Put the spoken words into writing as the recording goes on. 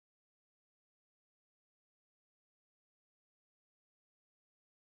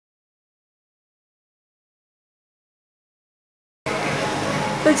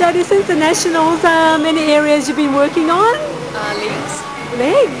So Jody, since the Nationals, any areas you've been working on? Legs.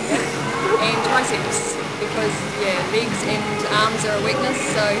 Legs? And triceps, because legs and arms are a weakness,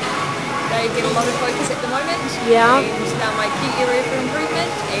 so they get a lot of focus at the moment. Yeah. And they're my key area for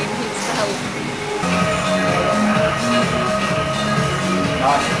improvement, and hence the help.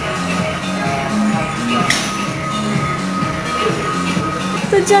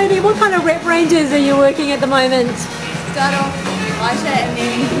 So Jody, what kind of rep ranges are you working at the moment? Start off lighter and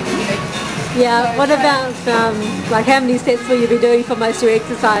then Yeah, so what about like how many sets will you be doing for most of your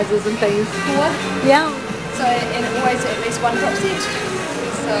exercises and things? 4. Yeah. So, and always at least 1 drop set.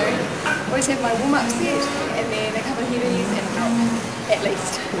 So, always have my warm-up set, and then a couple of heavies and a drop, at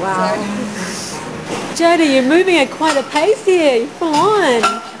least. Wow. So, Jody, you're moving at quite a pace here. Come on.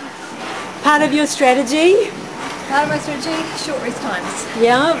 Part of your strategy? part of my strategy, short rest times.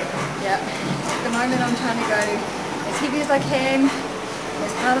 Yeah. Yeah. At the moment I'm trying to go as heavy as I can,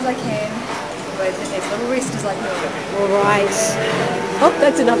 as hard as I can, with as little rest as I can. Alright. Oh,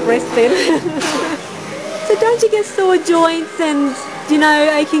 that's enough rest then. So don't you get sore joints and, you know,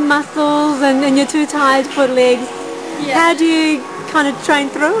 aching muscles and you're too tired for legs? Yeah. How do you kind of train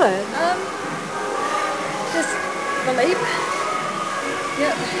through it? Just believe.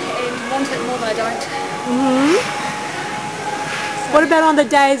 Yep. And want it more than I don't. Mm-hmm. What about on the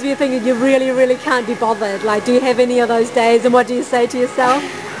days where you think that you really can't be bothered? Like, do you have any of those days, and what do you say to yourself?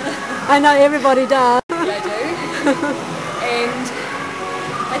 I know everybody does. Yeah, I do. And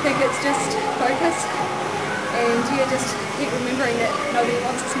I think it's just focus, and you just keep remembering that nobody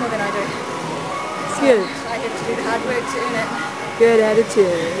wants this more than I do. So Good. I have to do the hard work to earn it. Good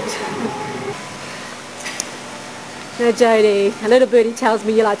attitude. Now Jody, a little birdie tells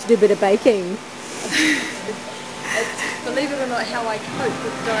me you like to do a bit of baking. It's, believe it or not, how I cope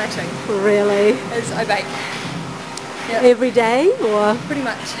with dieting. Really? Is I bake. Yep. Every day, or? Pretty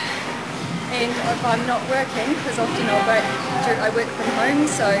much. And if I'm not working, because often I work from home,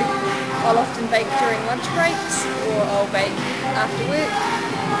 so I'll often bake during lunch breaks, or I'll bake after work.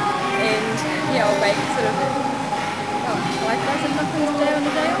 And yeah, I'll bake sort of 5 dozen muffins a day on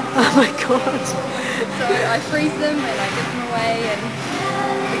the day off. Oh my god. So I freeze them and I give them away, and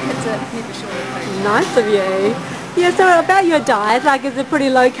the kids are never short of food. Nice of you. Yeah, so about your diet, like is it pretty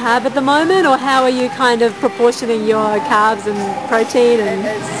low carb at the moment, or how are you kind of proportioning your carbs and protein? And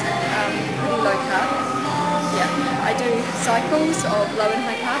It is pretty low carb. Yeah, I do cycles of low and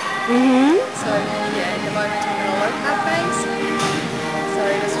high carb. So yeah, at the moment I'm in a low carb phase. So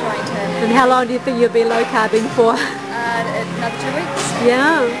just trying to... And how long do you think you'll be low carbing for? Another 2 weeks.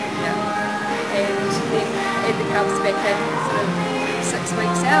 Yeah. Yeah. And then add the carbs back in sort of 6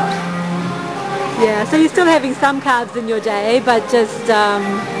 weeks out. Yeah, so you're still having some carbs in your day, but just a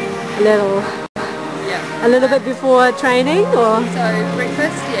little bit before training, or? So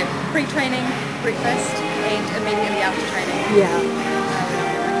breakfast, pre-training, breakfast, and immediately after training. Yeah.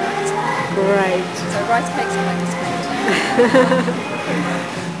 Great. So rice cakes are my discount.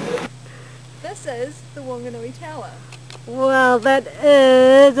 This is the Wanganui Tower. Well, that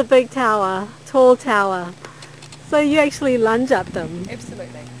is a big tower, tall tower. So you actually lunge up them?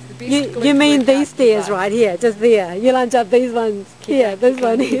 Absolutely. You mean these stairs right here, just there. You lunge up these ones here, this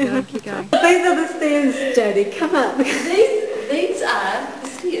one here. Keep going. These are the stairs, Jody, come up. These are the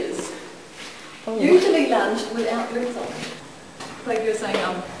stairs. Oh. Usually lunged without boots on. Like you were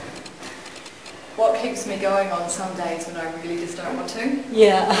saying, what keeps me going on some days when I really just don't want to?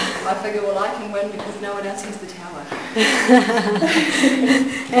 Yeah. I figure, well, I can win because no one else has the tower.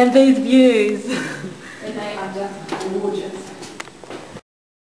 And these views. And they are just gorgeous.